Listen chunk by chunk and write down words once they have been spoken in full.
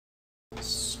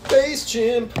Space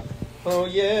chimp. Oh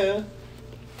yeah.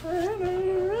 There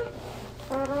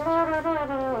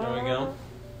we go.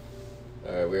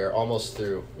 Alright, we are almost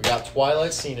through. We got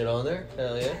Twilight Seen It on there.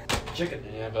 Hell yeah. Chicken.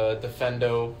 And you have a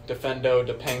Defendo de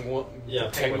Penguin. Yeah,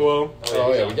 Penguo.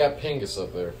 Oh yeah, we got Pingus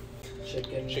up there.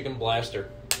 Chicken Blaster.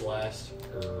 Blast.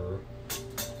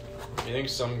 Do you think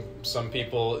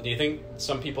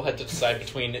some people had to decide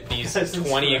between these Since 20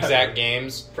 forever. exact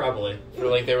games? Probably.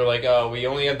 They were like, oh, we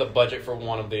only had the budget for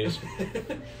one of these.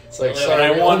 It's like, And sorry,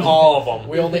 I we want only- all of them.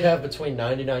 We only have between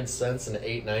 99 cents and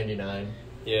 $8.99,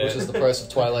 Yeah. which is the price of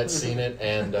Twilight Seen It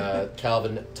and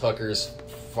Calvin Tucker's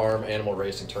Farm Animal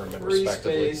Racing Tournament, Free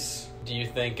respectively. space. Do you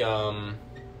think do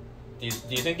you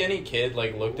think any kid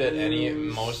like looked at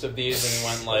most of these and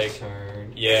went like,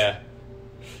 Turn. yeah,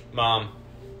 Mom,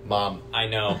 I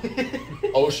know.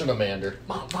 Oceanomander.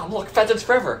 Mom, look, Pheasants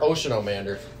Forever.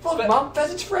 Oceanomander. Look, Mom,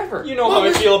 Pheasants Forever. You know how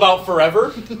I feel about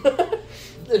Forever.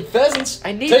 And pheasants.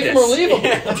 I need Take this. them or leave them.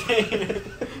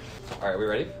 All right, we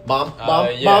ready? Mom,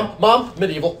 yeah. mom,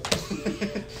 medieval.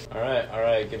 All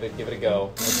right, give it a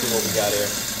go. Let's see what we got here.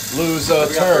 Lose a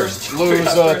We got turn. first. Lose We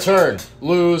got a first. turn.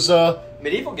 Lose a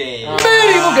Medieval game.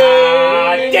 medieval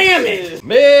game. Damn it!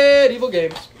 Medieval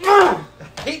games.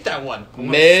 Hate that one.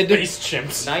 Space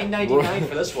chimps. $9.99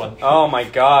 for this one. Oh my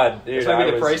god, dude! This might be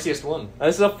I the was- priciest one.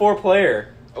 This is a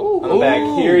 4-player. Ooh. On the back,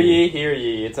 hear ye, hear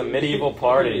ye. It's a medieval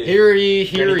party. Hear ye,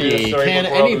 hear Journey through the ye. storybook Can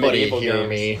world of anybody medieval hear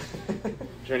me? games.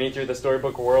 Journey through the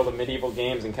storybook world of medieval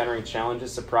games, encountering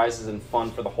challenges, surprises, and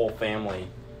fun for the whole family.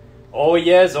 Oh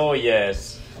yes, oh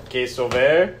yes. Que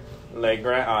sauver le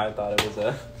grand. Oh, I thought it was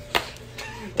a.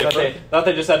 Thought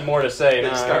they just had more to say. It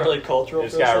just got really cultural.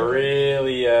 Just for a got second.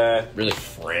 really. Really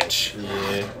French.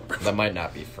 Yeah. That might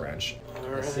not be French.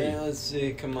 Alright, let's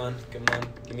see. Come on.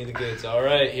 Give me the goods.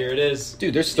 Alright, here it is.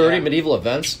 Dude, there's 30 medieval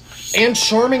events and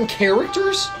charming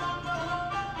characters.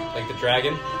 Like the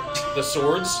dragon, the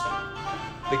swords.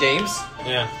 The games?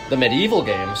 Yeah, The medieval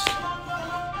games.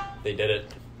 they did it.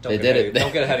 They did it.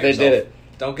 Don't get ahead of They yourself. did it.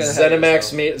 Don't get ahead of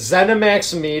ZeniMax, yourself.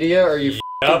 ZeniMax Media? Are you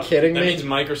Yup. kidding That me? means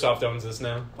Microsoft owns this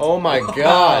now. Oh my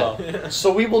god.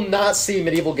 So we will not see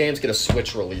medieval games get a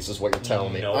Switch release, is what you're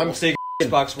telling me. No. I'm We'll see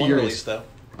Xbox One furious. release, though.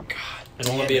 It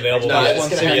won't be available No, yet. it's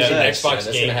It's gonna gonna have be to be Xbox next gen.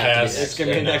 It's Game gonna have to be Pass. It's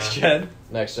gonna be Yeah. next gen.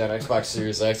 next gen Xbox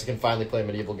Series X. You can finally play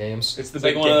medieval games. It's the It's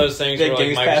like one of those things big where like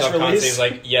Games Pass Microsoft constantly release. is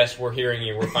like, yes, we're hearing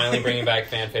you. We're finally bringing back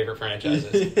fan favorite franchises.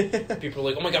 People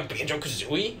are like, oh my god, Banjo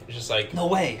Kazooie? It's just like No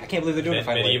way! I can't believe they're doing it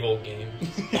finally. medieval games.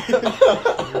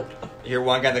 You hear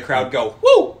one guy in the crowd go,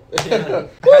 "Woo!" I had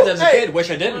that as a Hey. kid. Wish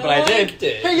I didn't, but I did. liked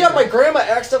it. Hey, yeah, my grandma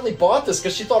accidentally bought this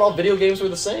because she thought all video games were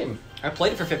the same. I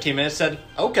played it for 15 minutes. Said,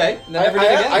 "Okay." And then I, never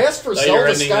did again. I asked for Thought you were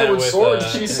Zelda ending that Skyward with, Sword,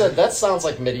 and she said, that sounds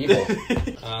like medieval.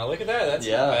 Look at that. That's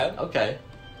yeah. not bad. Okay.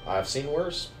 I've seen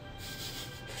worse.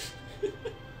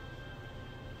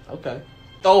 Okay.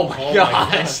 Oh my Oh my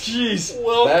gosh! gosh. Jeez.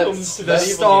 Welcome That's- to The that's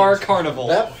medieval Star games. Carnival.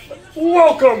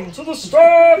 Welcome to the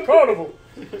Star Carnival.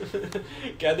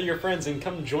 Gather your friends and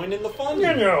come join in the fun.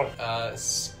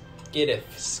 Skiddith.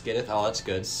 Skiddith. Oh, that's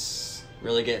good.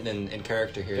 Really getting in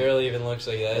character here. Barely even looks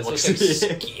like that. It looks looks-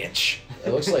 like Skitch.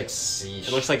 It looks like siege.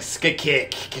 It looks like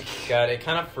Skick. God, it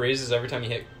kind of freezes every time you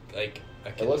hit like a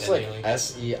It looks like continuing.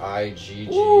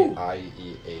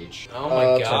 SEIGGIEH. Oh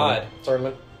my god.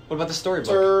 Tournament. What about the storybook?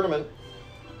 Tournament.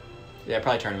 Yeah,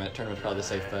 probably tournament. Tournament's probably the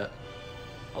safe bet.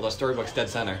 Although storybook's dead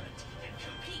center.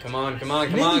 Come on.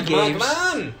 Mini-games.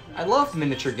 I love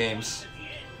miniature games.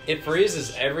 It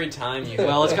freezes every time you.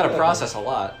 Well, it's got to process a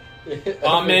lot.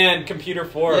 Oh man, Computer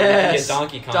 4. Yes. We get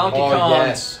Donkey Kong. Donkey Oh, Kong.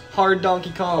 yes. Hard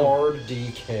Donkey Kong. Hard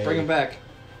DK. Bring him back.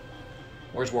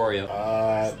 Where's Wario?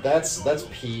 That's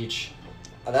Peach.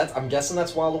 I'm guessing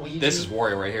that's Waluigi. This is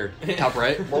Wario right here. Top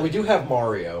right. Well, we do have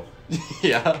Mario.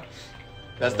 Yeah.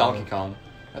 That's Donkey Kong.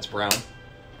 That's Brown.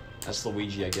 That's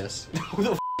Luigi, I guess. Who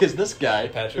the f*** is this guy?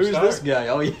 Patrick Who's Star. this guy?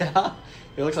 Oh yeah.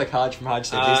 He looks like Hodge from Hodge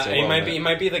Takes Easter. He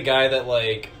might be the guy that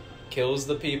like kills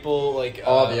the people. Like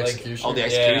Oh, the like- executioner. Oh, the Yeah.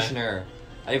 executioner.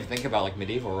 I didn't even think about like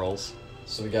medieval roles.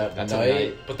 So we got That's a Knight,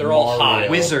 knight. But they're all Mario. hot.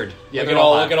 Wizard. Yeah, look they're at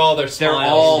all hot. look at all their They're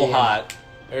smiles. all Yeah. hot.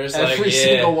 They're just Every like, yeah.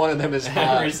 single one of them is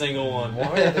hot. Every single one. Why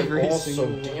are they Every all so single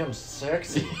one. damn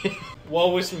sexy?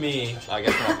 Woe is me. I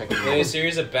guess we're not picking Play a them.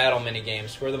 series of battle mini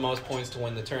games. Score the most points to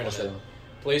win the tournament.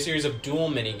 Play a series of duel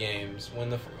mini games.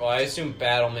 Well, I assume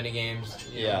battle mini games.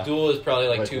 Yeah. Duel is probably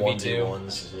like 2v2.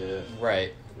 1v1s, yeah.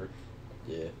 Right.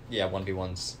 Yeah. Yeah,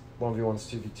 1v1s. 1v1s,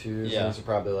 2v2s. Yeah. These are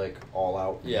probably like all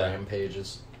out Yeah.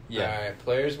 rampages. Yeah. Alright,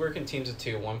 players work in teams of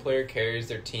two. One player carries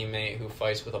their teammate who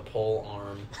fights with a pole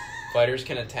arm. Fighters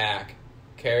can attack.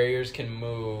 Carriers can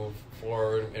move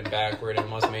forward and backward and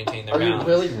must maintain their Are you balance.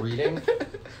 really reading?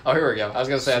 Oh, here we go. I was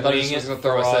gonna say, I thought he was Swing gonna it,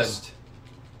 throw us thrust. in.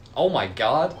 Oh my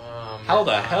god. How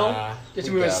the hell? Did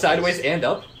you move it sideways and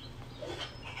up?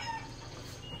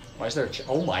 Why is there a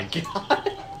oh my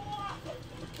god.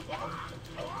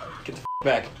 Get the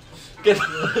back. Get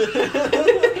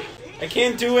the I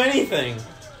can't do anything.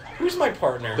 Who's my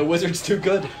partner? The wizard's too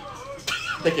good.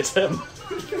 I think it's him.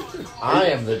 I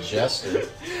am the jester.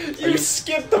 You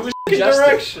skipped the fucking jester?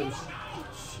 directions.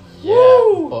 Yeah,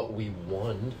 Woo! but we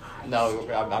won. No,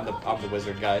 I'm the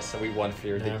wizard guy, so we won for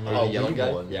the, Never mind. or the Oh, yellow we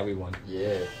guy. won. Yeah, we won.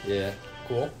 Yeah. Yeah.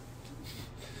 Cool.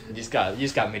 You just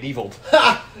got medieval.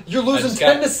 Ha! You're losing just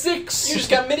 10 got- to 6. You just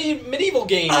got medieval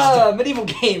games. Medieval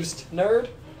games, nerd.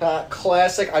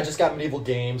 Classic. I just got medieval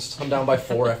games. I'm down by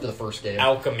 4 after the first game.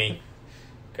 Alchemy.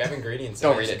 Grab ingredients.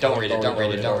 Don't read it. Don't read it. Don't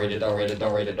read it. Don't read it. Don't read it.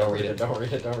 Don't read it. Don't read it. Don't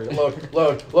read it. Don't read it.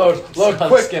 Load, Son,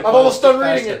 quick. skip, I'm almost skip done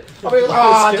reading faster. it. I mean,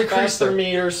 Skip decrease faster. their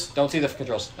meters. Don't see the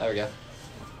controls. There we go.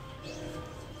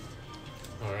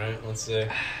 All right. Let's see.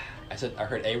 I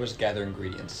heard A was gather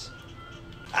ingredients.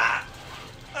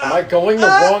 Am I going the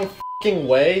wrong fucking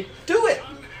way? Do it.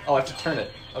 Oh, I have to turn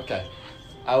it. Okay.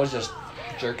 I was just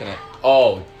jerking it.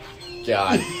 Oh,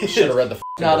 God. Should have read the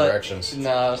fucking directions.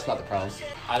 No, that's not the problem.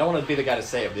 I don't want to be the guy to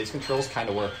say it, but these controls kind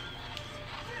of work.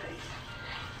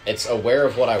 It's aware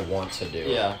of what I want to do.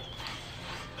 Yeah.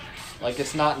 Like,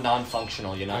 it's not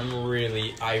non-functional, you know? I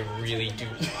really do.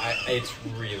 It's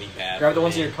really bad. Grab for the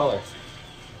ones me. in your color.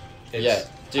 It's, Yeah.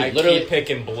 Dude, I literally. keep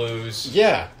picking blues.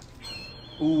 Yeah.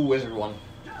 Ooh, wizard one.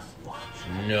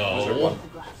 Wizard No. one.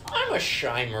 I'm a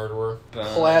shy murderer.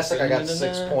 Classic. I got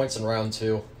 6 points in round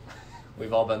 2.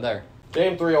 We've all been there.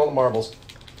 Game 3, all the marbles.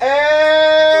 Throw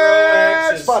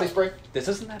And axes. body spray. This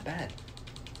isn't that bad.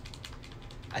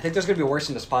 I think there's gonna be worse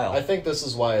in this pile. I think this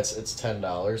is why it's $10.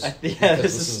 Yeah, Because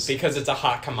this is- Because it's a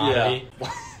hot commodity.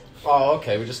 Oh,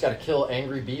 okay. We just got to kill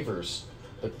angry beavers.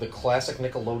 The classic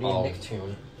Nickelodeon Oh.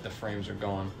 Nicktoon. The frames are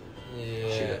gone.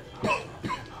 Yeah.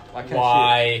 Why can't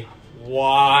Why?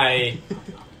 Why?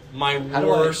 My How do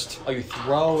worst. Oh, you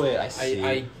throw it. I see.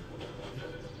 I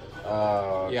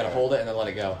You gotta hold it and then let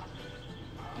it go.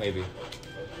 Maybe.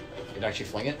 You'd actually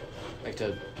fling it? Like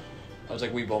to... I was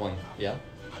like Wii bowling. Yeah?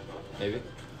 Maybe?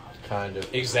 Kind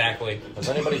of. exactly. Has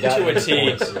anybody got To a any T.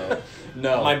 points yet?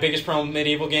 No. My biggest problem with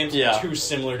medieval games. Yeah. Too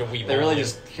similar to Wii. They really Bowling.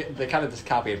 just... They kind of just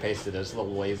copy and pasted it. It's a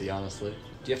little lazy, honestly.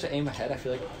 Do you have to aim ahead? I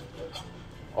feel like...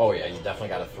 Oh, yeah. You definitely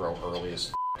got to throw early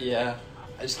as Yeah.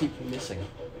 I just keep missing.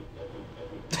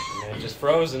 Man, just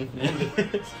frozen.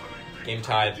 Game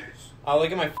tied. Oh,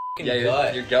 look at my fucking Yeah,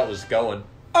 gut. your gut was going.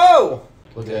 Oh!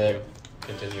 Look at that.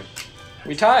 Continue.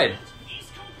 We tied.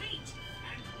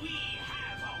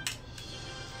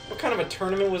 What kind of a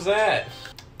tournament was that?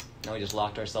 Now we just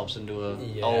locked ourselves into a...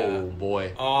 Yeah. Oh,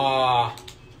 boy. Ah,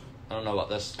 I don't know about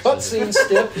this. Cutscene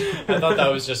skip. I thought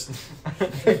that was just.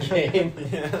 Game.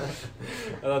 Yeah.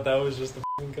 I thought that was just the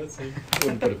fucking cutscene.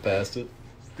 Wouldn't put it past it.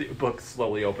 The book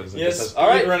slowly opens and Yes. just says, All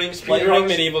right. running Speedrunning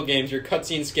medieval games. Your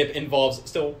cutscene skip involves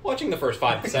still watching the first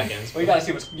 5 seconds. Well, you gotta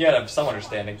see what's... You gotta have some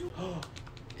understanding.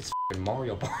 It's f***ing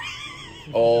Mario Party.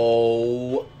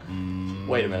 Oh.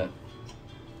 Wait a minute.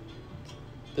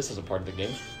 This is a part of the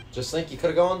game. Just think you could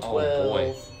have gone 12.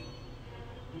 Oh,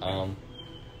 boy.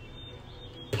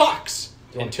 Pucks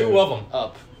Do you and want 2 to- of them.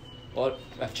 Up. What?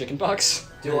 F chicken box?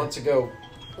 Do you want to go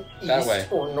That east way.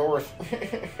 or north?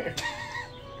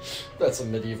 That's a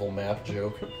medieval map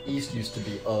joke. East used to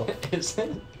be up. Is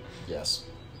it? Yes.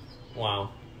 Wow.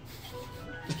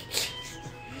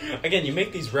 Again, you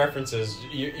make these references.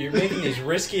 You're making these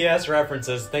risky ass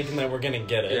references, thinking that we're gonna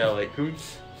get it. Yeah, like who?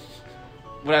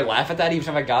 Would I laugh at that even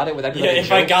if I got it? Would that be Yeah, like a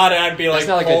if I joke? got it, I'd be That's like,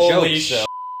 not like a holy joke, shit.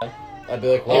 so. I'd be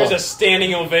like, well, Here's a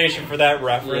standing ovation for that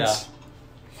reference.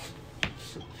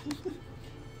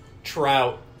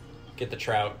 Trout. Get the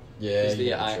trout. yeah, Use you the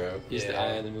need eye. the trout. Use the Yeah. eye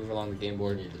and then move along the game You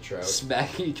board. need the trout.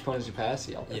 Smack each opponent as you pass.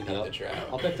 Yeah, I'll You pick need that the up. trout.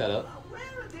 I'll pick that up.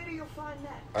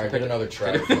 All right, get another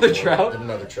trout. Get another trout? Get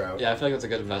another trout. Yeah, I feel like that's a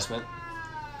good investment.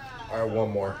 All right,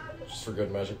 one more, just for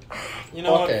good measure. You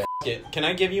know Okay. what? F- it. Can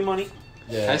I give you money?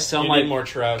 Yeah. Can I sell You my need more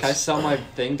trouts. Can I sell my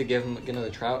thing to give him get another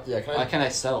trout? Yeah, can I- Why can't I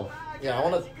sell? Yeah, I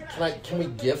want to. Can we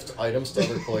gift items to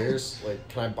other players? Like,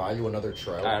 can I buy you another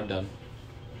trout? Alright, I'm done.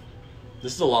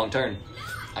 This is a long turn.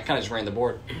 I kind of just ran the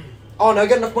board. Oh, now I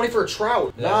got enough money for a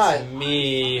trout. That's Not.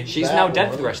 me. She's That now dead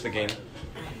one. for the rest of the game.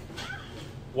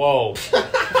 Whoa.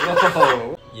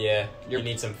 Whoa. Yeah, you You're-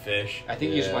 need some fish. I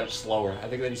think you just Yeah. went slower. I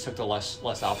think they just took the less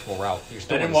optimal route. You're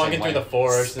still I didn't going walk the in same through way. the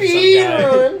forest and Speed some guy.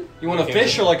 run. You want a Okay.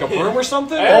 fish or like a broom or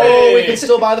something? Oh, we Hey! can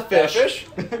still buy the Got a fish. fish?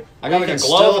 I got We like a can glove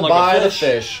still and buy like a the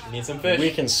fish. fish. Need some fish.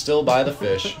 We can still buy the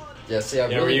fish. Yeah, see, I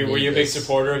Yeah, really were you a big this.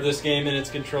 supporter of this game and its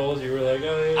controls? You were like,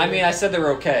 oh, yeah. I mean, I said they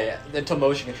were okay until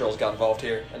motion controls got involved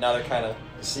here, and now they're kind of.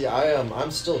 See,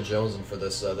 I'm still jonesing for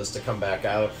this to come back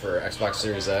out for Xbox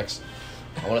Series X.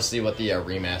 I want to see what the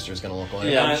remaster is going to look like.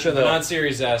 Yeah, I'm sure they'll- not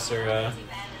Series S or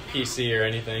PC or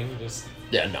anything. Just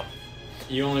No.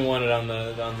 you only want it on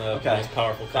the Okay. most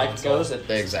powerful That console. goes it.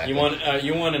 Exactly.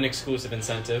 You want an exclusive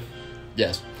incentive.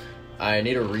 Yes. I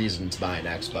need a reason to buy an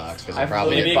Xbox because I'm I've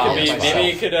probably Maybe it follow could be.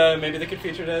 myself. Maybe they could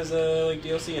feature it as like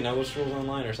DLC in Elder Scrolls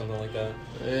Online or something like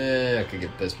that. I could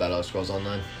get pissed about Elder Scrolls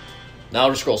Online. Now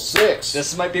Elder Scrolls 6.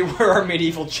 This might be where our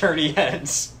medieval journey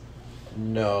ends.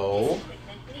 No.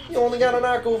 You only got to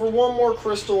knock over one more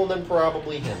crystal and then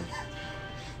probably him.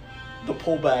 The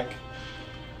pullback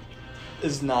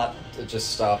is not. It just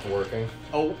stopped working.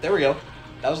 Oh, there we go.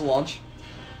 That was a launch.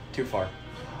 Too far.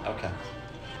 Okay.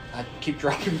 I keep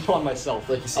dropping on myself.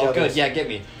 Like, you see Oh, how good. there's- Yeah, get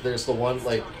me. There's the one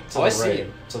like to Oh, I the see right.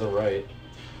 him. To the right.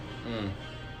 Mm.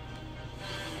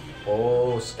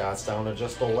 Oh, Scott's down to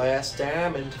just the last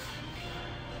diamond.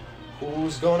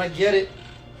 Who's gonna get it?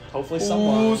 Hopefully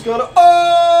someone. Who's gonna?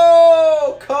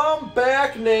 Oh, come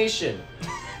back, nation!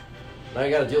 Now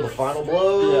you gotta deal the final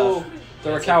blow. Yeah.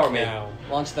 Throw a That's cow a at me. cow.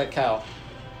 Launch that cow.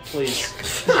 Please.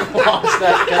 Launch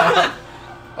that cow.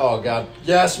 Oh God!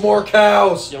 Yes, more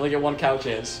cows. You only get one cow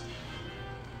chance.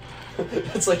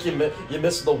 It's like you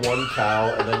miss the one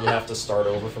cow and then you have to start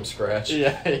over from scratch.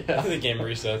 Yeah, The game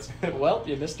resets. Well,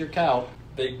 you missed your cow.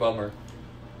 Big bummer.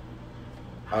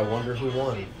 I wonder who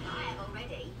won.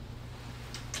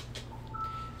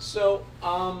 So, Yeah,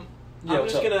 I'm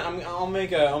what's just up? gonna. I'll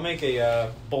make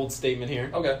a bold statement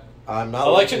here. Okay. I'm not.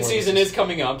 Election liking where season this is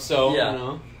coming up, so Yeah. you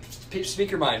know.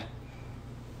 Speak your mind.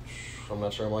 I'm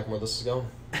not sure I'm liking where this is going.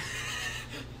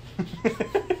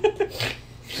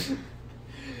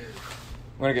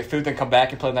 We're gonna get food, then come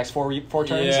back and play the next four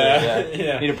turns. Yeah, Or,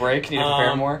 yeah. Need a break. Need to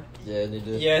prepare more. Yeah, I need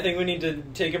to. Yeah, I think we need to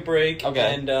take a break.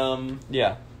 Okay. And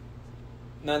Yeah.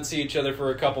 not see each other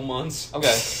for a couple months.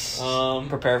 Okay.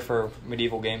 Prepare for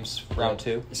medieval games round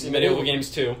 2. You see, Medieval Games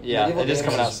 2. Yeah, Medieval it is Games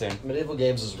coming out soon. Medieval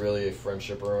Games is really a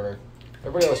friendship ruiner.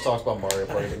 Everybody always talks about Mario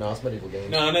Party, but no, it's Medieval Games.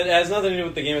 No, and it has nothing to do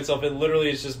with the game itself. It literally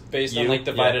is just based on You? like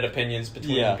divided Yeah. opinions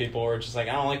between Yeah. people. Or it's just like,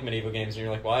 I don't like medieval games, and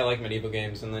you're like, well, I like medieval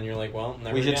games, and then you're like, well,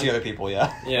 never We should again. see other people.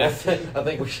 Yeah. Yeah. I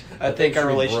think we. I think our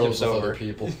we relationship's bros with over. other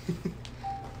people.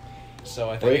 So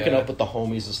I think Breaking up with the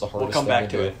homies is the hardest. We'll come thing back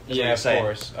to do. it. That's what Yeah, you're of saying.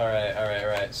 course. All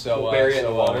right. So, We'll bury it in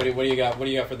the water. what do you got? What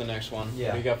do you got for the next one? Yeah.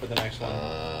 What do you got for the next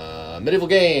one? Medieval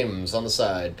Games on the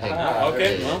side. Pink.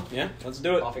 Okay, There. well, yeah, let's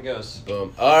do it. Off it goes.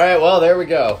 Boom. All right. Well, there we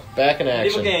go. Back in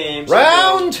action. Medieval games.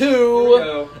 Round Here we 2.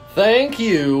 go. Thank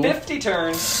you. 50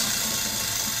 turns.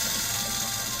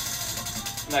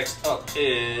 Next up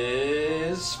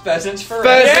is Pheasants Forever.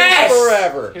 Pheasants Yes!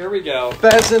 Forever. Here we go.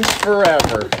 Pheasants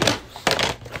Forever.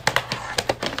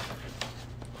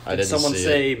 I Did didn't someone see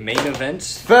say it. main event?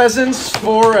 Pheasants The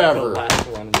Forever. last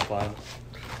one in the pile.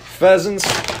 Pheasants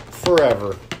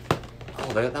Forever.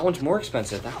 Oh, that one's more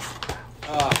expensive.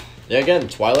 Yeah, again,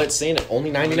 Twilight Scene at only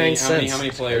 99 cents. How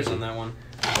many players on that one?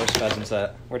 Where's Pheasants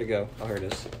at? Where'd it go? Oh, here it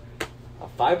is.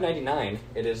 $5.99.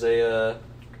 It is a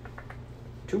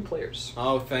 2 players.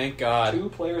 Oh, thank God. 2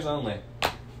 players only.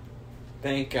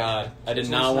 Thank God. I did This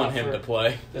not one's want not him for- to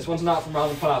play. This one's not from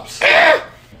Robin Pops.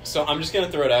 So I'm just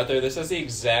gonna throw it out there. This has the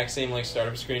exact same like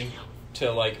startup screen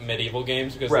to like medieval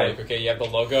games because Right. like okay, you have the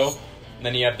logo, and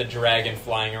then you have the dragon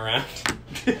flying around.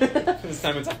 This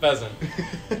time it's a pheasant.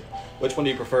 Which one do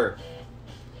you prefer?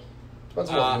 Depends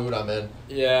on what mood I'm in.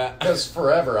 Yeah. Because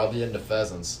forever I'll be into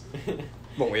pheasants.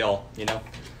 Won't we all, you know?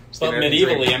 It's the But American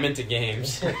medievally, dream. I'm into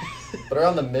games. But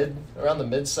around the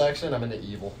mid section, I'm into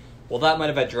evil. Well, that might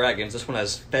have had dragons. This one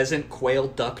has pheasant, quail,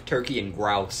 duck, turkey, and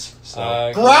grouse.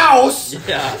 So Grouse!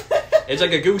 yeah, it's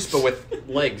like a goose but with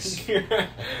legs. All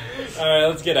right,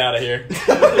 let's get out of here.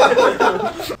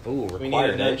 Ooh, We need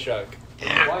a required, eh? nunchuck.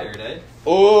 Required, eh?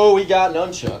 Oh, we got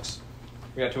nunchucks.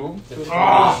 We got 2 of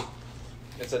them.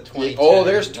 It's a 20. Oh,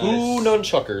 there's 2 Nice.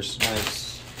 nunchuckers.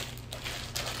 Nice.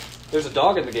 There's a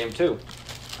dog in the game too.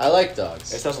 I like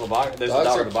dogs. It says on the box. There's Dogs a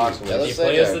dog are in the box. cute. with Yeah, it. You let's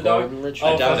play say as they're the dog? golden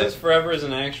retriever. Oh, doubt Pheasants it. Forever is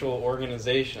an actual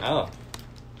organization. Oh.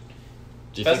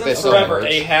 Do you think they Pheasants sell Forever,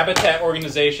 merch? a habitat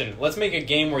organization. Let's make a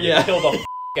game where you Yeah. kill the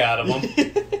out of them.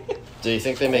 Do you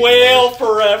think they make Quail merch?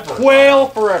 Forever. Quail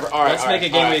forever. All right, Let's all make right,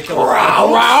 a game all where you right. kill the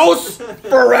Grouse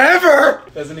forever.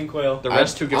 Pheasant and quail. The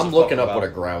rest who gives I'm a looking fuck up what a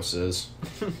about. grouse is.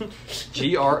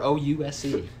 Grouse.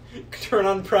 Turn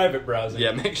on private browsing.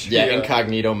 Yeah, make sure. Yeah, you,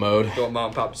 incognito mode. Don't mom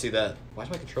and pop to see that. Why is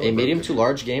my controller? A medium to broken?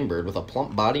 large game bird with a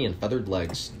plump body and feathered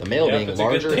legs. The male Yep, being it's a good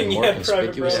larger thing and you more have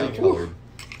private conspicuously browsing. colored.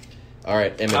 All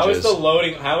right, images. How is the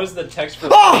loading? How is the text for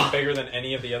bigger than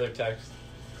any of the other text?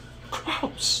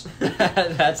 Gross.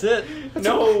 That's it.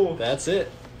 No. That's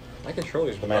it. My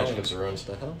controller's The magic of ruined. Zerones.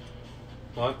 What the hell?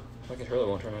 What? My controller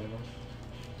won't turn on anymore.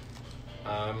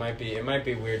 It might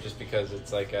be weird just because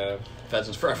it's like a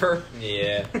Pheasants forever.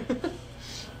 yeah.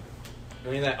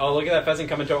 Look at that! Oh, look at that pheasant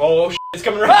coming to! Oh, shit, it's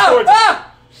coming right towards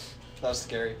us. That was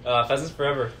scary. Pheasants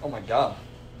forever. Oh my god.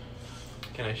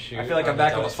 Can I shoot? I feel like I'm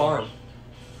back on the dinosaur?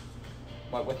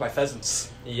 farm. With my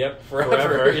pheasants. Yep,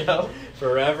 forever. You know?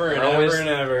 Forever and They're ever always- and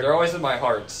ever. They're always in my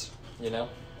hearts, you know?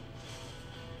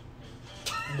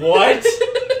 What?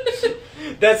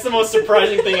 That's the most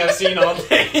surprising thing I've seen all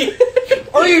day.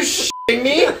 Are you shitting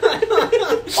me?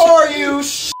 Are you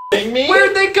shitting me?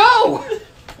 Where'd they go?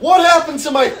 What happened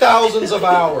to my thousands of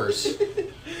hours?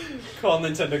 Call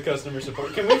Nintendo customer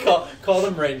support. Can we call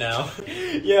them right now?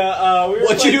 Yeah, we were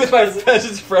What'd you do with my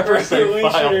Pheasants Forever save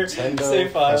file? Nintendo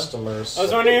Save file. customers. I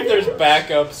was wondering if there's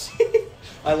backups.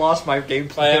 I lost my If I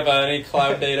gameplay. have any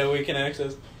cloud data we can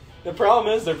access. The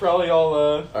problem is they're probably all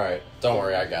All right, don't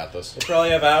worry, I got this. they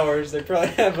probably have hours. They probably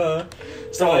have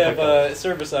Someone will pick up.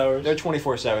 service hours. They're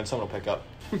 24/7. Someone will pick up.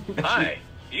 Hi,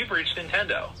 you've reached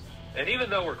Nintendo. And even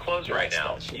though we're closed right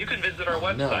now, you can visit our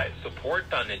website,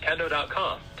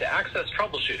 support.nintendo.com, to access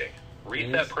troubleshooting,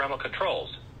 reset parental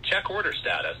controls, check order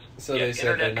status, So get they said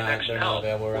internet they're connection not help,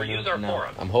 available or right use now. our No.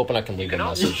 forum. I'm hoping I can You leave a can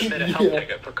also message. submit a help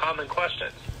ticket for common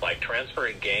questions, like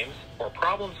transferring games or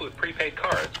problems with prepaid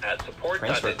cards at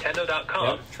support.nintendo.com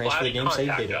Yep, transfer the game, save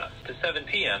contact data. us to 7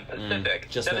 p.m. Pacific,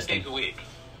 just 7 missed days them. a week.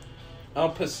 Oh,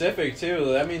 Pacific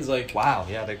too. That means like Wow,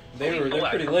 yeah, they're Please select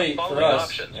pretty from late the for following us.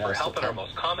 options Yeah, for it's helping still our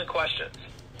most common questions.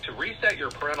 To reset your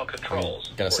parental controls.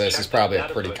 Gonna or say this check is probably the a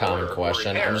status pretty of an common order or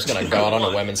question. repair, I'm just gonna go out on a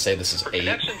press whim and say this is For 8.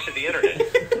 connection to the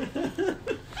internet.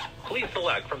 Please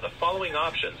select from the following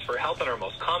options for helping our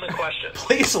most common questions.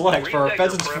 Please select for our Reset your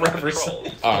Pheasants parental Forever. controls.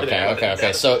 Oh, okay, For okay.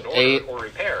 status So of an order 8, or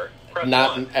repair, press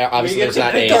not 1. obviously We there's get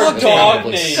not to 8. pick our There's dog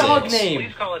probably name. 6. Dog name.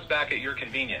 Please call us back at your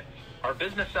convenience. Our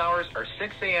business hours are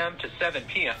 6 a.m. to 7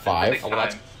 p.m. 5. Pacific Oh, well,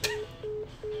 time.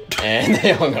 And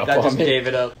they hung up That on just me. gave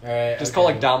it up. All right, Just okay. call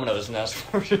like Domino's and ask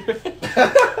for it.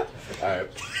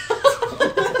 Alright.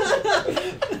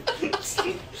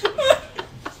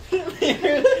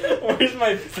 Where's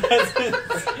my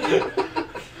pheasants?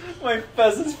 My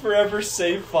Pheasants Forever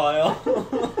save file.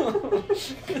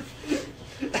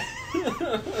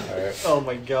 Alright. Oh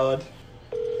my god.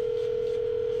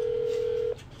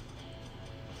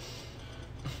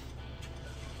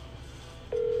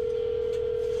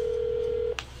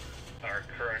 Our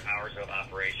current hours of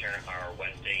operation are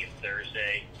Wednesday and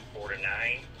Thursday, 4 to 9.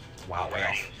 Wow, way Friday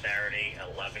off. and Saturday,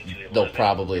 11 to 11. They'll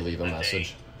probably leave a Monday,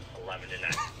 message. 11 to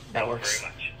 9. That Thank you works.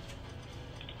 very much.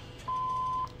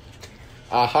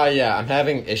 Hi, yeah, I'm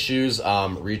having issues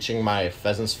reaching my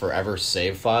Pheasants Forever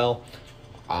save file.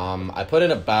 I put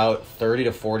in about 30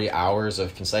 to 40 hours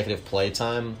of consecutive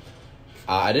playtime.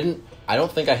 I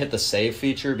don't think I hit the save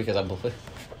feature because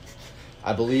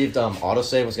I believed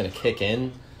autosave was going to kick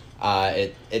in.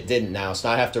 It didn't now, so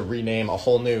now I have to rename a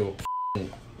whole new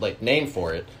name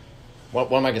for it. What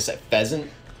am I going to say? Pheasant?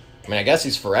 I mean, I guess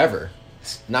he's forever.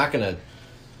 It's not going to...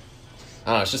 I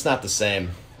don't know, it's just not the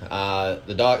same.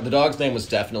 The dog's name was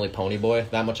definitely Ponyboy.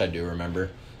 That much I do remember.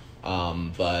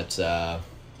 But I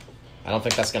don't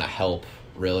think that's gonna help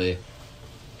really.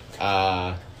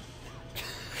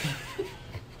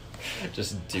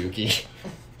 Just Dookie.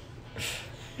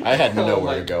 I had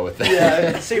nowhere to go with that. Yeah,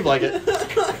 it seemed like it.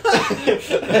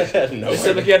 I had It nowhere.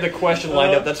 seemed like you had the question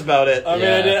lined up. That's about it. I mean,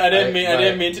 Yeah, I didn't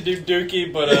right. mean to do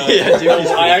Dookie, but Yeah, Dookie's I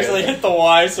pretty actually good. hit the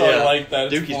Y, so Yeah. I like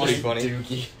that. It's Dookie's funny. pretty funny.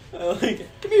 Dookie. I like it.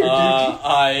 Come here,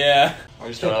 Dookie. Yeah. I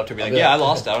just throw it up to be like, I'll be yeah, I like-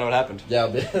 lost. I don't know what happened. Yeah,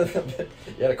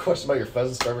 you had a question about your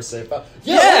Pheasants Forever save file?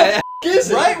 Yeah, what the f- is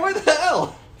it? right? Where the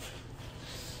hell?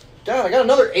 God, I got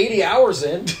another 80 hours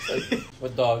in.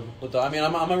 What dog? What dog? I mean,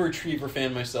 I'm a retriever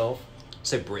fan myself.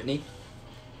 Say Brittany.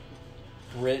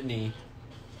 Brittany.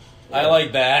 I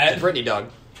like that. Brittany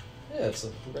dog. Yeah, it's a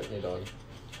Brittany dog.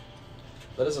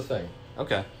 That is a thing.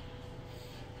 Okay,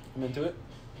 I'm into it.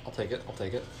 I'll take it. I'll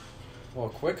take it. Well,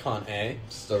 quick hunt, eh?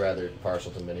 Still rather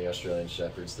partial to mini Australian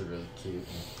Shepherds. They're really cute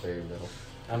and very little.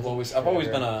 I've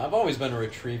always been a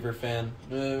retriever fan.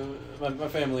 My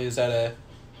family is at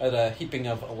a heaping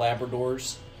of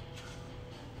Labradors.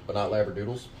 But not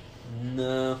Labradoodles.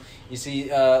 No, you see,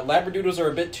 Labradoodles are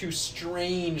a bit too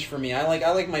strange for me. I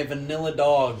like my vanilla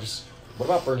dogs. What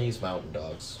about Bernese Mountain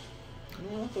Dogs? I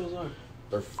don't know what those are.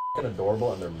 They're f***ing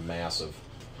adorable and they're massive.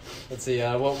 Let's see.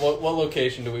 What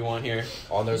location do we want here?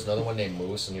 Oh, and there's another one named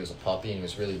Moose, and he was a puppy, and he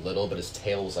was really little, but his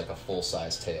tail was like a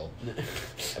full-size tail.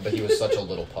 But he was such a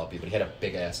little puppy, but he had a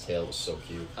big-ass tail. It was so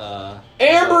cute.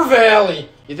 Amber Valley!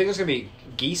 You think there's going to be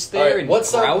geese All there right, and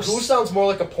who grouse? sounds more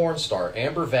like a porn star,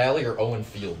 Amber Valley or Owen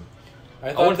Field?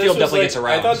 I Owen Field definitely gets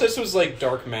around. I thought this was like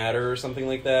dark matter or something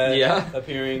like that. Yeah.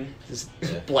 Appearing. Just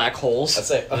black holes. I'd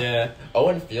say Yeah.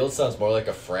 Owen Field sounds more like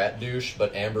a frat douche,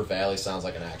 but Amber Valley sounds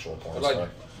like an actual porn What star. about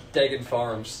Dagan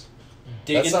Farms?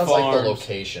 That sounds Farms. like the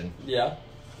location Yeah.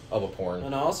 of a porn.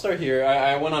 No, I'll start here.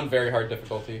 I went on very hard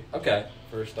difficulty Okay.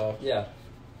 first off. Yeah.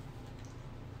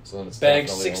 So then it's Bag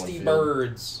definitely 60 Owen Field.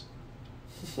 birds.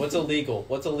 What's illegal?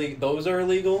 What's illegal? Those are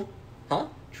illegal? Huh?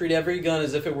 Treat every gun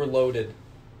as if it were loaded.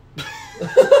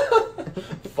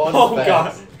 Fun Oh,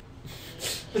 fact.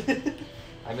 God.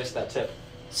 I missed that tip.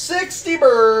 60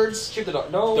 birds! Shoot the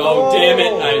dog. No. Oh, damn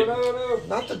it. No.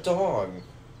 Not the dog.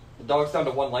 The dog's down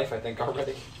to 1 life, I think,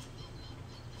 already.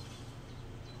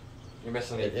 You're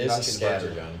missing It it. is a scatter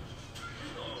gun.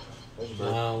 There's a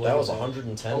bird. Wow, That look was at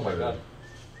 110 Oh my bird. god.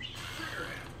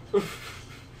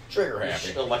 Trigger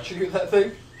happy. Electrocute that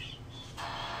thing?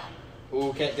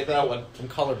 Ooh, can't get that one. I'm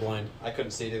colorblind. I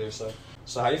couldn't see it either, so.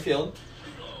 So how you feeling?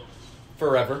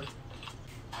 Forever.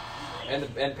 And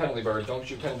penalty bird. Don't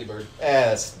shoot penalty bird.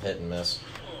 It's hit and miss.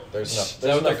 There's enough. Is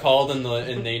that what they're called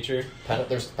in nature?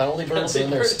 There's penalty birds Penalty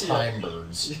and there's bird, time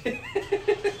birds.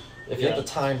 If you hit the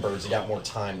time birds, you got more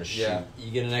time to shoot. Yeah.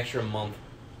 You get an extra month.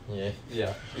 Yeah.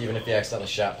 Yeah. Even if you accidentally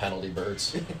shot penalty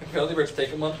birds. Penalty birds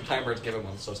take a month, and time birds give a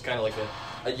month, so it's kind of like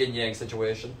a yin-yang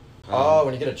situation. Oh,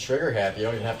 when you get a trigger happy, you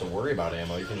don't even have to worry about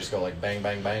ammo. You can just go like bang,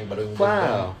 bang, bang, ba-doom,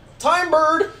 Wow. boom. Time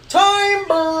bird! Time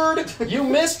bird! You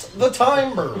missed the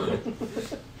time bird.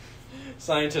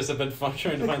 Scientists have been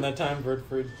trying to find that time bird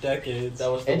for decades.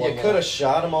 That was the And one you could have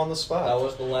shot him on the spot. That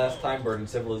was the last time bird in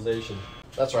civilization.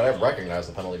 That's right, I recognized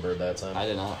the penalty bird that time. I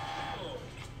did not.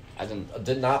 I didn't.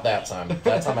 Did not that time.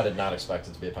 That time I did not expect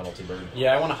it to be a penalty bird.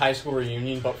 Yeah, I want a high school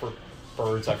reunion, but for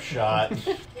birds I've shot.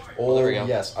 Oh, there we go.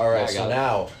 yes. All right, I so got it.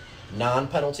 now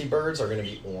non-penalty birds are going to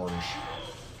be orange.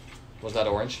 Was that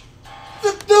orange?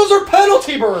 Those are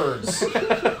penalty birds!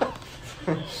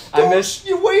 I missed.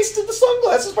 You wasted the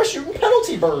sunglasses by shooting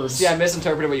penalty birds! See, I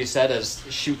misinterpreted what you said as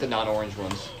shoot the non-orange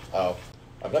ones. Oh.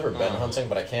 I've never been Oh. hunting,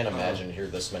 but I can't imagine to hear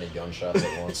this many gunshots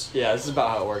at once. Yeah, this is about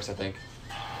how it works, I think.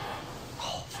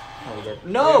 Yeah, I've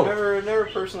No. never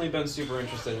personally been super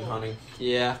interested in hunting.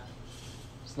 Yeah.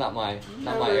 It's not my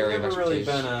area of Never really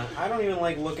expertise. been I don't even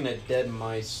like looking at dead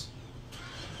mice.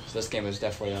 So this game is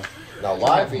definitely Now,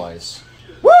 live Happy. mice.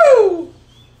 Woo!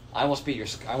 I almost beat your.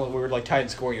 We were like tied in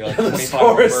score. You like The 25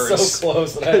 score is birds. so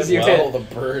close that I Because you had all hit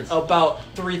the birds. about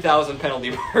 3,000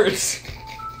 penalty birds.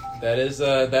 That is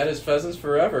pheasants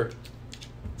forever.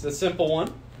 It's a simple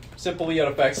one, simple yet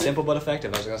effective. Simple but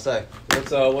effective. I was gonna say.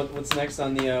 What's next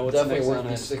on the what's Definitely next worth on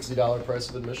the it? $60 price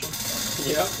of admission.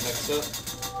 Yep. Next up,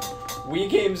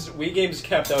 Wii games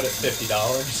capped out at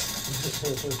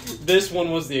 $50. This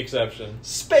one was the exception.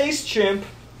 Space chimp.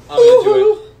 I'm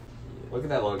into it. Look at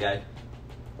that little guy.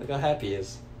 Look how happy he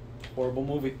is. Horrible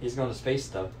movie. He's going to space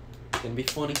stuff. Gonna be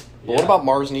funny. But what about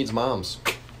Mars Needs Moms?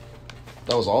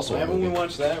 That was also Why a haven't we movie.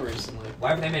 watched that recently? Why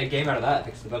haven't they made a game out of that?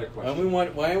 That's the better Why question.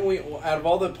 haven't we out of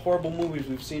all the horrible movies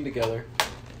we've seen together?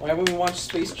 Why haven't we watched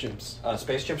Space Chimps?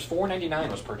 Space Chimps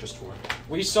 $4.99 was purchased for.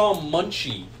 We saw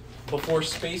Munchie before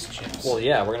Space Chimps. Well,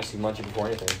 yeah, we're gonna see Munchie before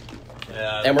anything.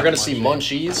 Yeah, And we're going to see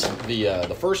Munchies,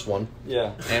 the first one.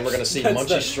 Yeah. And we're going to see That's Munchie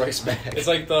the- Strikes Back. It's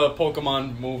like the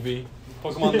Pokemon movie.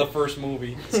 Pokemon the first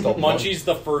movie. It's called Munchie's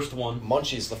the first one.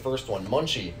 Munchie's the first one.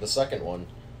 Munchie, the second one.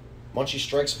 Munchie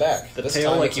Strikes Back. The This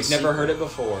tale time like it's you've a never heard sequel. it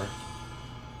before.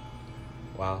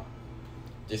 Wow.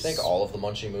 Do you think all of the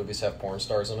Munchie movies have porn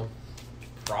stars in them?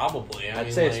 Probably. I I'd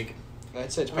mean, say it's like,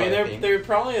 I'd say it's I mean, probably they're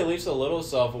probably at least a little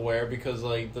self-aware because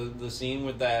like the scene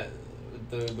with that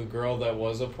the girl that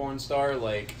was a porn star,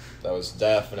 like That was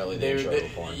definitely the intro to the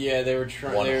porn. yeah, they were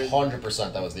trying.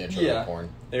 100% that was the intro to Yeah. the porn.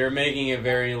 They were making it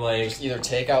very like. Just either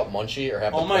take out Munchie or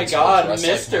have Oh the my porn God,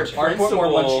 stars dress Mr. like Munchie. Or put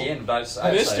more Principal. Munchie in, but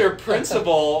Mr.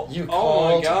 Principal. You oh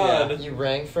called, my God. yeah, you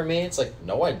rang for me? It's like,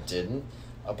 no I didn't.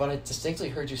 But I distinctly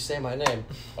heard you say my name.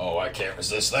 Oh, I can't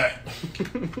resist that.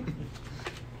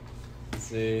 Let's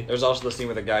see. There's also the scene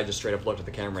where the guy just straight up looked at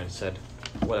the camera and said,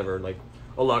 whatever, like,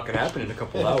 a lot could happen in a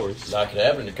couple hours. Not gonna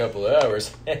happen in a couple of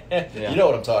hours. You know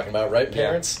what I'm talking about, right,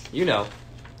 parents? You know.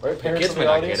 Right, The parents kids of may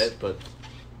the not audience? get it, but...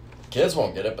 Kids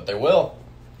won't get it, but they will.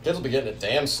 Kids will be getting it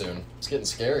damn soon. It's getting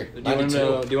scary. Do you want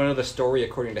 92. to know the story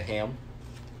according to Ham?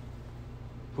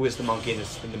 Who is the monkey in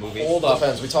the movie? Hold up.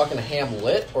 Depends. We talking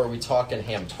Hamlet or are we talking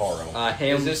Hamtaro?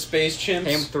 Ham, Is this Space Chimps?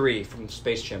 Ham 3 from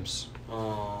Space Chimps.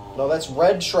 Oh. No, that's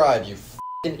Red Tribe, you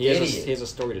f***ing He idiot. has a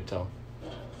story to tell.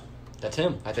 That's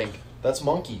him, I think. That's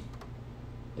Monkey.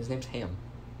 His name's Ham.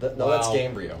 No, that's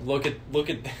Gabriel. Look at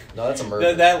No, that's a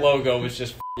murder. that logo was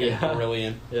just Yeah.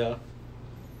 brilliant. Yeah.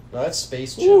 No, that's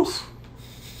Space Chimps.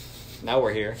 Now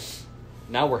we're here.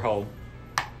 Now we're home.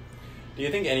 Do you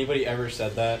think anybody ever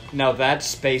said that? Now that's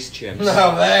Space Chimps.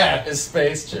 Now that is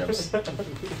Space Chimps.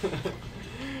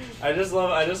 I just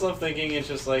love thinking it's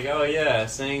just like, oh yeah,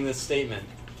 saying this statement.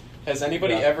 Has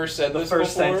anybody Yeah. ever said The this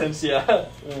first before? sentence, yeah.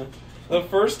 Yeah. The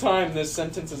first time this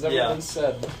sentence has ever Yeah. been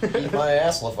said. Eat my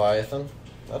ass, Leviathan.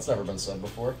 That's never been said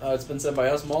before. It's been said by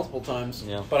us multiple times.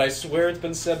 Yeah. But I swear it's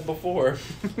been said before.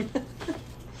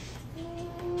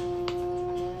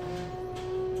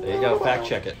 There you go, fact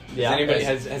check it.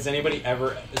 Has anybody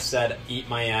ever said "Eat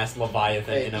my ass,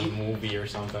 Leviathan" Hey, in a movie or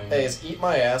something? Hey, is Eat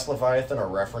My Ass, Leviathan a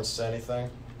reference to anything?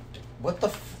 What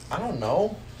the I don't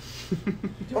know. Do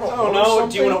you I wanna don't order know. something?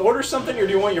 Do you want to order something, or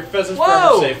do you want your Pheasants Whoa!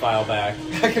 Forever save file back?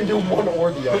 I can do one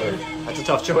or the other. That's a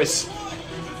tough choice.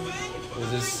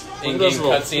 Is this Look at in-game those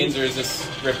little cutscenes, or is this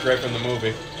ripped right from the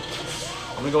movie?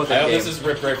 I'm gonna go with I hope in-game. this is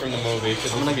ripped right from the movie,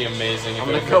 because I'm it would gonna- be amazing. If I'm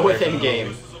it gonna was go ripped with right from the in-game.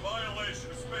 movie.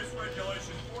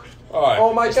 Alright.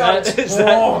 Oh my god, that- it's is that-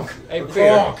 wrong. Hey, It's Peter.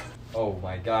 wrong. Oh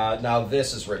my god. Now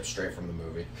this is ripped straight from the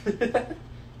movie.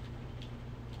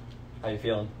 How you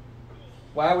feeling?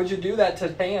 Why would you do that to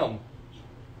Ham?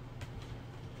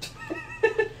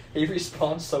 He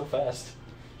responds so fast.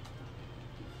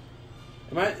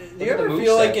 Do Look you at the ever moveset.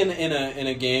 feel like in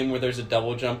a game where there's a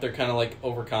double jump, they're kind of like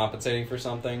overcompensating for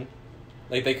something?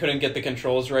 Like they couldn't get the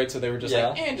controls right, so they were just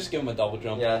like, just give them a double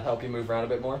jump. Yeah, help you move around a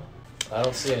bit more. I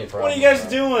don't see any problem. What are you guys with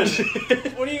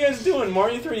doing? What are you guys doing?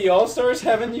 Mario 3D All Stars?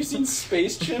 Haven't you seen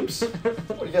Space Chimps?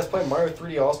 that. What, you guys play Mario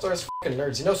 3D All-Stars? Fucking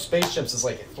nerds. You know Space Chimps is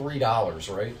like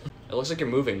 $3, right? It looks like you're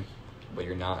moving, but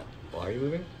you're not. Well, are you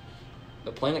moving?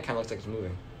 The planet kind of looks like it's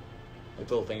moving. Like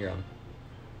the little thing you're on.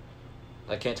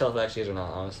 I can't tell if it actually is or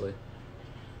not, honestly.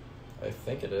 I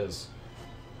think it is.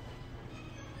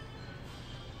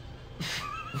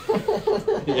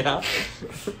 Yeah.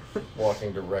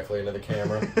 Walking directly into the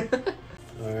camera.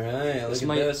 Alright, look This at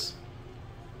might- this.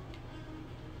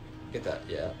 Get that,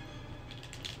 yeah.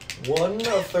 1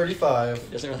 of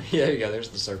 35. Doesn't really. Yeah, there you go. There's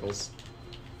the circles.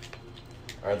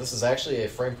 Alright, this is actually a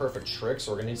frame perfect trick,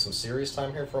 so we're gonna need some serious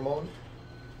time here for a moment.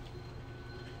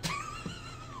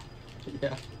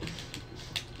 Yeah.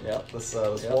 Yeah. This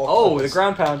Yeah. wall Oh, clip the is-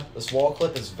 ground pound. This wall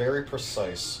clip is very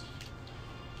precise.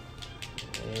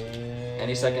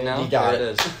 Any second now. You got there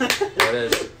it is. There it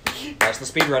is. That's the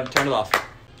speed run. Turn it off.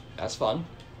 That's fun.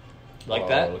 You like Oh,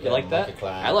 that? look You at like him, that? look at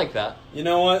Clown. I like that. You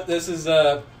know what? This is,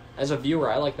 As a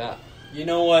viewer, I like that. you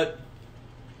know what?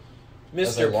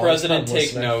 As a Mr. long-time President, take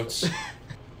listener. notes.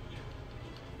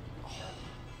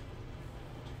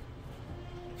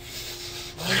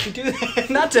 Why did you do that?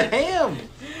 Not to Ham.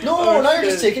 No, Oh, now you're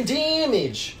shit. just taking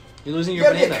damage. You're losing You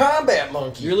your gotta be a banana. combat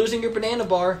monkey. You're losing your banana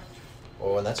bar.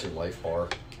 Oh, and that's your life bar.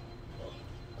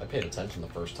 I paid attention the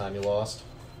first time you lost.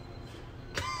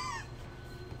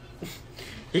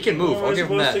 He can move. Where am I'll I give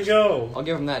him supposed that. to go? I'll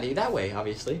give him that. That way,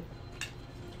 obviously.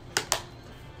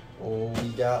 Oh, we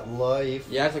got life.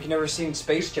 Yeah, it's like you've never seen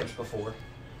Space Chimps before.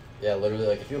 Yeah, literally,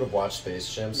 like, if you would have watched Space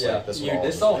Chimps, like, this would all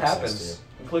this just all make sense happens, to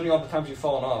including all the times you've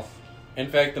fallen off. In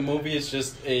fact, the movie is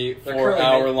just a They're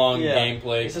 4-hour-long currently- yeah.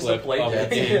 gameplay It's just clip a play of you. the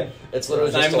thing. game. It's literally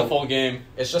It's not just even a, the full game.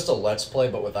 it's just a Let's Play,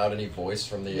 but without any voice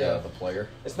from the Yeah. the player.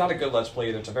 It's not a good Let's Play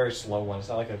either. It's a very slow one. It's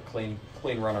not like a clean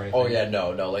run or anything. Oh, yeah,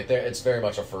 no, like, it's very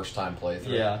much a first-time playthrough.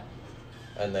 Yeah.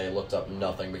 And they looked up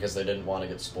nothing because they didn't want to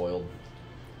get spoiled.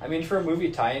 I mean, for a movie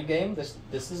tie-in game, this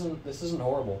isn't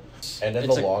horrible. And in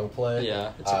It's the a- long play,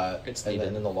 yeah, it's and needed.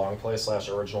 then in the long play /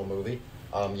 original movie,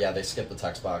 yeah, they skipped the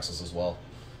text boxes as well.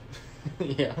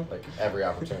 Yeah. Like every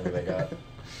opportunity they got.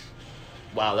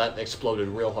 Wow, that exploded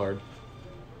real hard.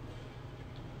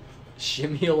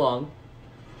 Shimmy along.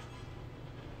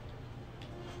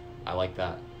 I like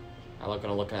that. I like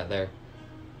what I'm looking at there.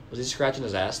 Was he scratching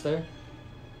his ass there?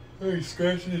 He's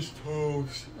scratching his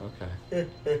toes.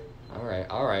 Okay.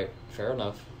 All right. Fair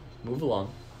enough. Move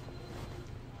along.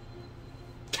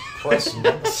 Press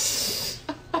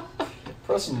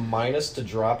press minus to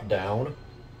drop down.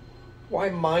 Why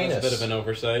minus? That's a bit of an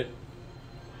oversight.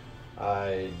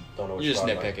 I don't know what You're just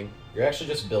talking about. nitpicking. You're actually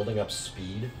just building up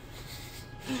speed.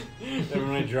 Then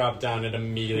when I drop down, it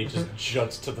immediately just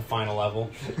juts to the final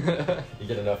level. You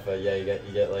get enough, you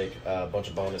get like a bunch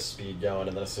of bonus speed going,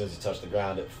 and then as soon as you touch the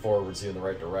ground, it forwards you in the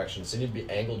right direction. So you need to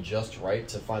be angled just right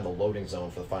to find the loading zone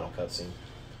for the final cutscene.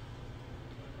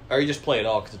 Or you just play it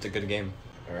all because it's a good game.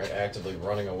 All right, actively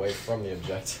running away from the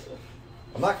objective.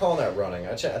 I'm not calling that running.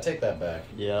 I take that back.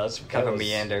 Yeah, that's kind of a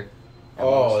meander.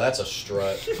 Oh, that's a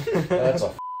strut. That's a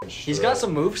f***ing strut. He's got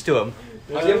some moves to him.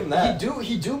 I'll give him that.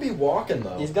 He do be walking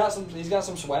though. He's got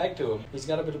some swag to him. He's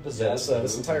got a bit of pizzazz.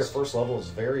 This entire first level is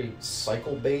very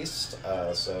cycle based,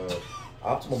 so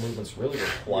optimal movements really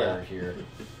required here.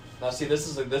 Now see, this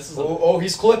is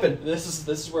he's clipping. This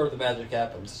is where the magic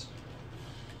happens.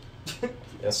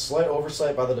 Yeah, slight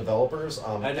oversight by the developers.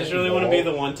 I just really want to be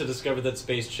the one to discover that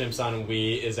Space Chimps on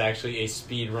Wii is actually a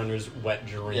speedrunner's wet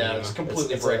dream. Yeah, it's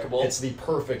completely breakable. It's the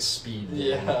perfect speed.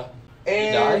 Yeah.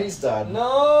 And he's done.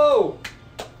 No!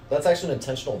 That's actually an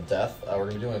intentional death. We're going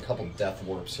to be doing a couple death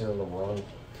warps here in the run.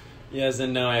 Yes,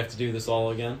 and now I have to do this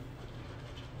all again.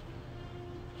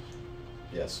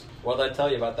 Yes. What did I tell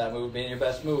you about that move being your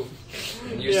best move?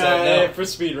 And you said no. For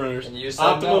speedrunners. And you said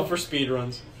optimal no. for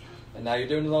speedruns. And now you're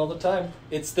doing it all the time.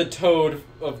 It's the Toad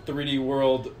of 3D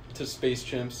World to Space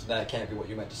Chimps. That can't be what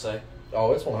you meant to say.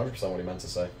 Oh, it's 100% what he meant to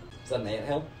say. Is that an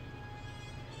anthill?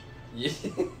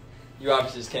 You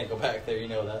obviously just can't go back there, you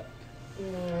know that.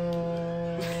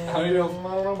 I don't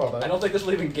know about that. I don't think this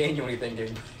will even gain you anything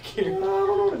getting back here. I don't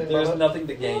know anything There's about that. nothing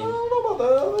to gain. I don't know about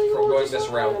that. From going this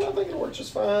route. I think it works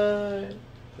just fine.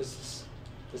 This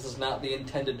is not the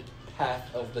intended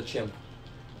path of the chimp.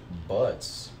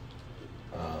 But,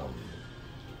 a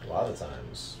lot of the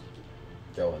times,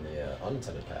 go in the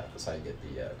unintended path. That's how you get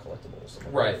the collectibles.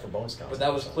 And Right. For bonus counts. But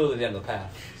that was clearly the end of the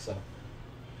path. So,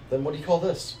 Then what do you call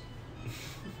this?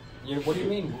 what do you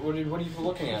mean? What are you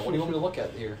looking at? What do you want me to look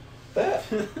at here? That.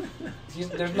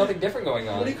 There's nothing different going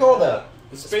on. What do you call that?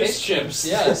 Space Chimps.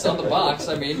 Yeah, it's on the box.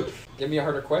 I mean, give me a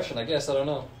harder question. I guess I don't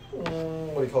know.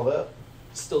 What do you call that?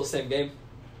 It's still the same game.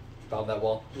 Found that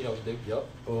wall. You know what to do. Yup.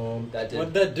 Boom. That did.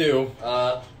 What'd that do?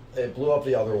 It blew up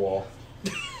the other wall.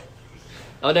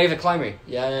 Oh, there's a climbing.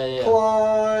 Yeah.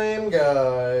 Climb,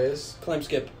 guys. Climb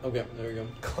skip. Okay, there we go.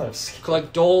 Climb.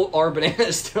 Collect Dole or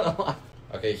bananas to unlock.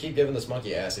 Okay, keep giving this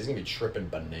monkey ass. He's gonna be tripping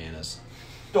bananas.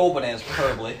 Dole bananas,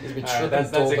 preferably. He's gonna be Alright,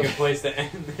 tripping that's a good place to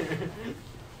end.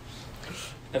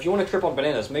 If you want to trip on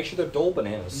bananas, make sure they're Dole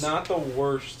bananas. Not the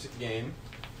worst game.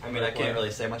 I mean, I can't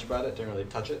really say much about it. Didn't really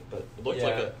touch it, but it looked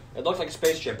Yeah. like a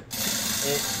space chimp.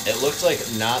 It looks like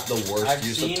not the worst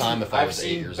use of time if I was 8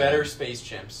 seen years better old. Space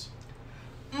Chimps.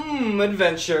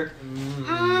 Adventure.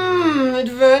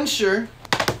 Adventure.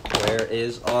 Where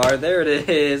is our? There it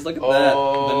is. Look at that.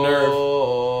 The nerve.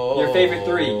 Your favorite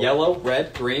 3: yellow,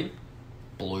 red, green.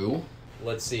 Blue.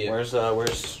 Let's see it. Where's?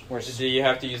 Do you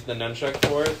have to use the nunchuck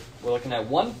for it? We're looking at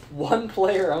one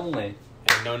player only.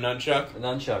 And no nunchuck? The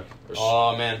nunchuck.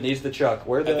 Oh man. Needs the chuck.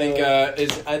 Where the?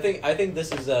 I think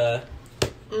this is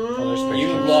Oh, you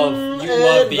there's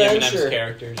love the Adventure. M&M's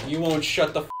characters. You won't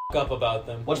shut the up about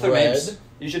them. What's their Red. names?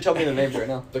 You should tell me their names right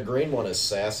now. The green one is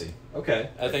Sassy. Okay.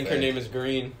 I think her name is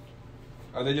Green.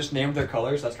 Are they just named their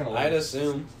colors? That's kind of. I'd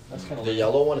assume. That's kind of. The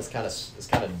yellow one is kind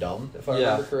of dumb, if I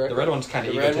remember correctly. The red one's kind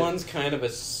of. The red one's kind of a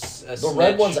The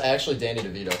red one's actually Danny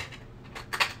DeVito.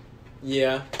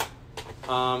 Yeah.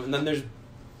 And then there's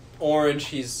Orange.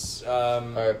 He's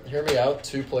Alright, hear me out.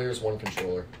 2 players, 1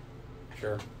 controller.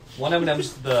 sure. One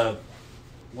M&M's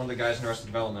one of the guys in Arrested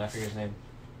Development. I forget his name.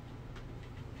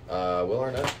 Will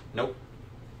Arnett? Nope.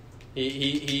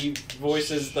 He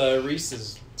voices the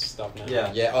Reese's stuff now.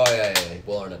 Yeah. Yeah.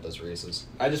 Will Arnett does Reese's.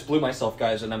 I just blew myself,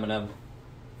 guys, in M&M.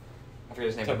 I forget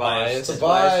his name. Tobias.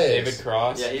 Tobias. David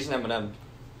Cross. Yeah, he's an M&M.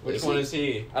 Which Is one he? is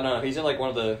he? I don't know. He's in like one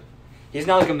of the. He's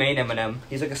not like a main M&M.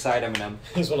 He's like a side M&M.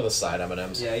 He's one of the side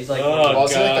M&Ms. Yeah, he's like. Oh, Oh,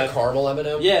 is he like God. the caramel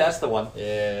M&M? Yeah, that's the one.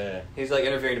 Yeah. He's like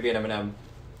interfering to be an M&M,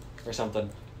 or something.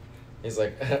 He's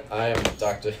like, I am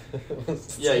Dr.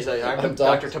 Yeah, he's like, I'm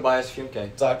Dr. Tobias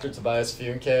Fumke. Dr. Tobias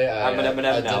Fumke. I'm an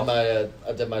M&M now.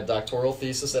 I did my doctoral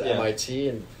thesis at Yeah. MIT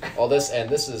and all this, and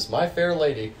this is My Fair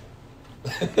Lady.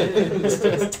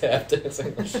 It's tap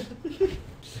dancing.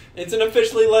 It's an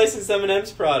officially licensed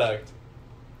M&M's product.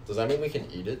 Does that mean we can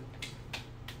eat it?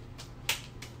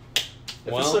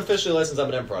 If Well, it's an officially licensed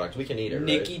M&M product, we can eat it, right?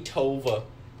 Nikki Tova.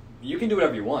 You can do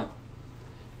whatever you want.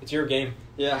 It's your game.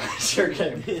 Yeah, it's your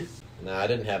game. Nah, I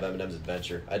didn't have M&M's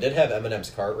Adventure. I did have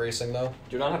M&M's Kart Racing, though,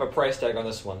 Do not have a price tag on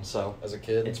this one, so as a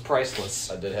kid. it's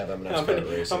priceless. I did have M&M's How Kart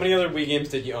Racing. many other Wii games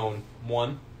did you own?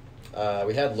 One?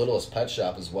 We had Littlest Pet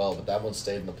Shop as well, but that one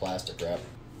stayed in the plastic wrap.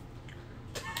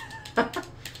 Do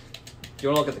you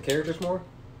want to look at the characters more?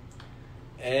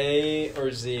 A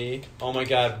or Z? Oh my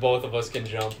god, both of us can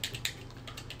jump.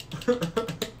 Yeah,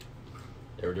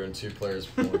 we're doing 2 players,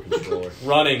 1 controller.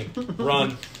 Running.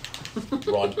 Run.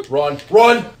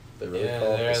 Run! They really Yeah,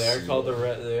 call they it are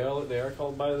called they are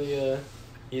called by the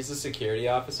he's a security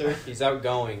officer. He's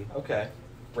outgoing. Okay.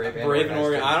 Brave and Brave and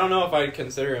organized. Oregon. I don't know if I'd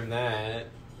consider him that.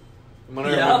 From what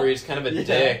I remember, he's kind of a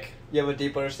dick. You have a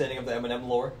deep understanding of the M&M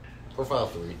lore? Profile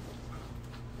 3.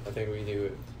 I think we do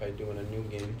it by doing a new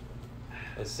game.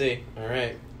 Let's see. All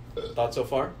right. Thoughts so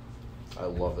far? I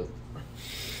love it.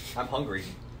 I'm hungry.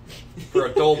 For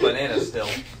a Dole banana still.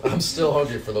 I'm still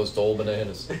hungry for those Dole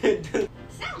bananas.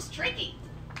 Sounds tricky.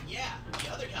 Yeah, the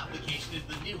other complication is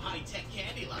the new high-tech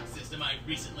candy lock system I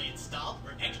recently installed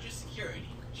for extra security.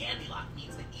 Candy lock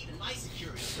means that even my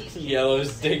security police can't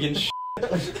Yellow's digging shit.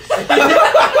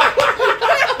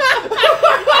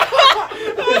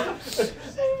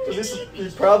 He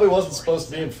probably wasn't supposed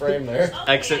to be in frame there.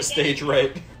 Exit stage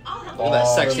right. Look at that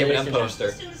sexy they're M&M making-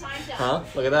 poster. Huh?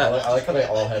 Look at I that. like how they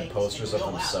all had posters of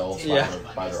themselves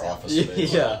by their office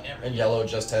space. Yeah. And Yellow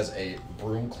just has a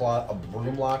broom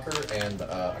locker and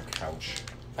a couch.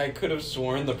 I could have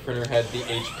sworn the printer had the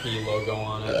HP logo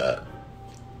on it.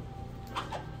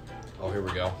 Oh, here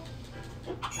we go.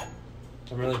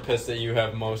 I'm really pissed that you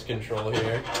have most control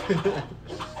here.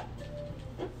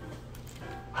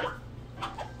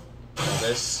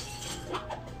 This.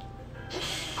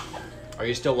 Are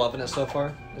you still loving it so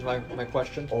far? Is my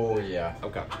question. Oh, yeah.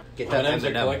 Okay. Get that M&Ms are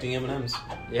M&M. collecting M&Ms.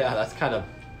 Yeah, that's kind of.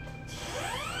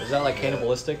 Is that like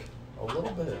cannibalistic? A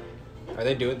little bit. Are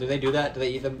they doing? Do they do that? Do they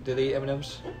eat them? Do they eat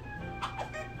M&Ms?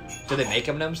 Do they make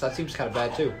M&Ms? That seems kind of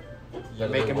bad too. They're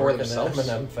making more themselves.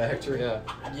 M&M factory. Yeah.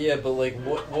 Yeah, but like,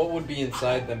 what would be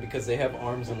inside them? Because they have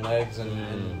arms and legs and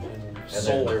And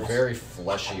souls. they're very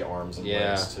fleshy arms and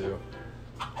Yeah. legs, too.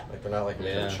 Like, they're not like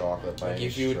made of chocolate by Like any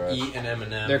if you would stretch. eat an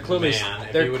M&M, They're clearly- man,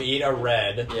 if they're- you would eat a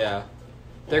red, Yeah.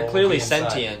 They're What would clearly be inside?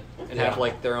 sentient and Yeah. have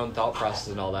like their own thought process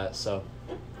and all that. So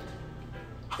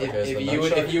Okay, so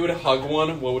if you would hug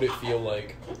one, what would it feel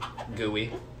like?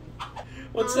 gooey.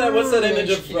 What's that image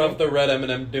of the red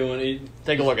M&M doing?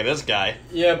 Take a look at this guy.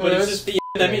 Yeah, but Well, it's that's just the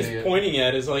M&M he's idiot. pointing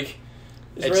at is like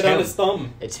it's It's right on him. his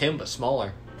thumb. It's him, but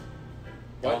smaller.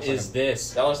 What looks is like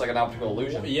this? That looks like an optical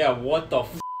illusion. Yeah, what the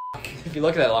f***? If you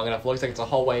look at that long enough, it looks like it's a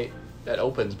hallway that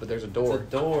opens, but there's a It's door. a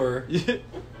door.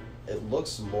 It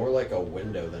looks more like a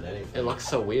window than anything. It looks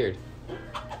so weird.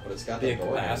 But it's got Be the a door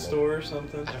glass handle. door or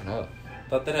something? I don't know.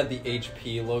 Thought that had the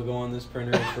HP logo on this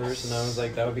printer at first, and I was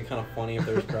like, that would be kind of funny if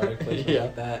there was product placement Yeah.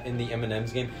 like that in the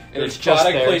M&M's game. And There's it's just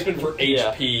product there. placement for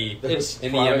Yeah. HP It's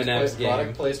in the Product M&M's game.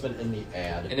 Product placement in the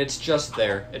ad. And it's just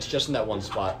there. It's just in that one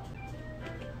spot.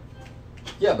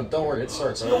 Yeah, but don't worry, it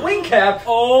starts The out. wing cap!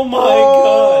 Oh my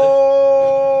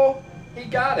Oh! He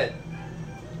got it.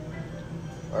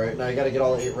 Alright, now you gotta get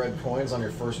all 8 red coins on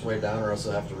your first way down, or else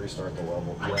you'll have to restart the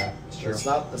level. Yeah, it's true. It's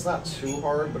not too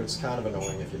hard, but it's kind of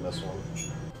annoying if you miss one.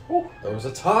 Woo. There was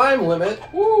a time limit.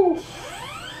 Woo! I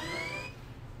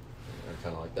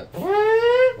kind of like that.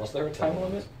 Was there a time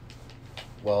limit?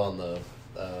 Well, on the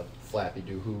Flappy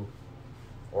Doo Hoo,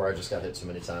 or I just got hit too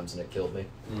many times and it killed me.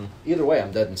 Either way,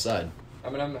 I'm dead inside.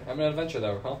 I'm an adventure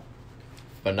though, huh?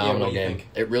 Phenomenal what do you game. think?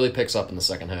 It really picks up in the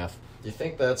second half. Do you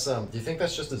think that's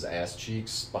just his ass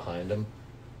cheeks behind him?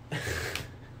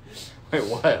 Wait,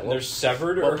 what? They're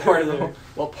severed or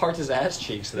What part is ass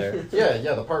cheeks there?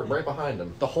 Yeah, the part right behind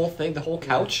him. The whole thing, the whole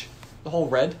couch, the whole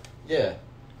red. Yeah.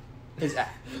 How do you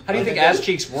I think think ass that-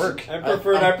 cheeks work? I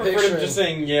preferred I'm him picturing- just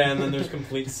saying yeah, and then there's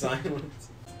complete silence.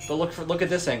 But look at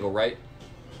this angle, right?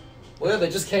 Well, they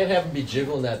just can't have him be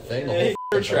jiggling that thing. The Yeah, whole he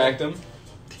can retract them.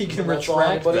 He can That's all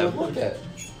retract anybody them. would look at.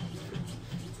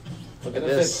 Look at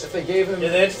And this. If they gave him, Yeah,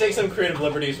 they had to take some creative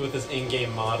liberties with this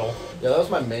in-game model. yeah, that was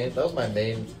my main. That was my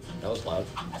main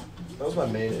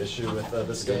issue with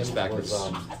this Goes game. backwards.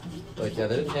 Was, like, yeah,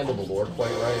 they didn't handle the lore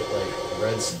quite right. Like,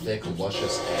 Red's thick,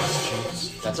 luscious ass cheeks.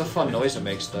 That's a fun noise it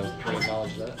makes, though. Can you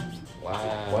acknowledge that?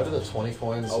 Wow. Why do the 20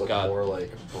 coins Oh, look God. more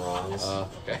like bronze?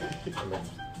 Okay. And the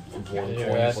 1 You're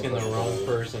coins asking look the like wrong gold?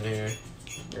 person here.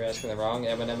 You're asking the wrong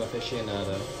M&M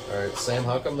aficionado. Alright, Sam,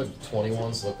 how come the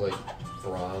 21s look like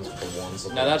bronze, but the ones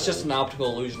look Now like that's just an gold?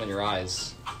 optical illusion in your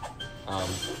eyes.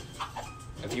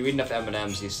 If you eat enough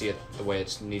M&Ms, you see it the way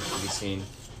it needs to be seen.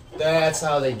 That's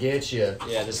how they get you.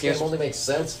 Yeah, This game only makes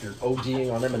sense if you're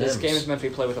ODing on M&Ms. This game is meant to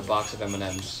be played with a box of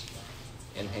M&Ms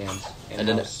in hand, in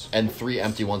house. and 3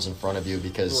 empty ones in front of you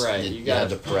because Right, you got had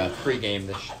to prep. Pre-game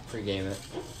it.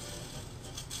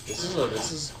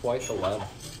 This is quite the lev.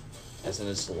 As in,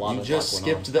 it's a lot You of just stuff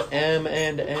going skipped the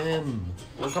M&M.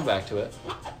 We'll come back to it.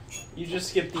 You just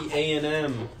skipped the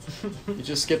A&M. You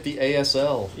just skipped the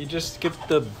ASL. You just skipped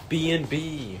the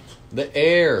B&B. The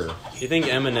air. You think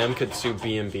M&M could sue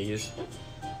B&Bs?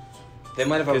 They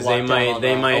might have a 'Cause lockdown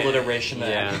they on might alliteration.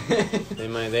 Yeah, they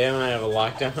might have a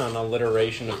lockdown on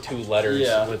alliteration of 2 letters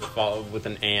Yeah. with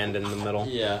an and in the middle.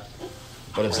 Yeah.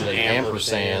 But it's Or an an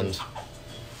ampersand.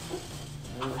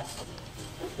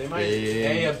 They might.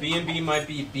 Hey, a B&B might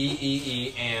be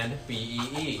BEE and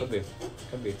BEE. Could be.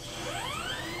 Could be.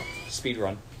 Speed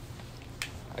run.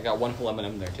 I got one whole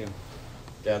M&M there too.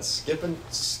 Yeah, it's skipping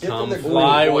Come the green.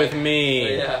 fly with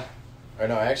me. Yeah. Or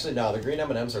no, actually, no. The green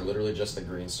M&Ms are literally just the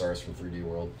green stars from 3D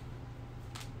World.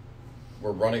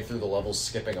 We're running through the levels,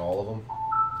 skipping all of them.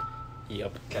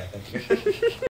 Yep. Okay, thank you.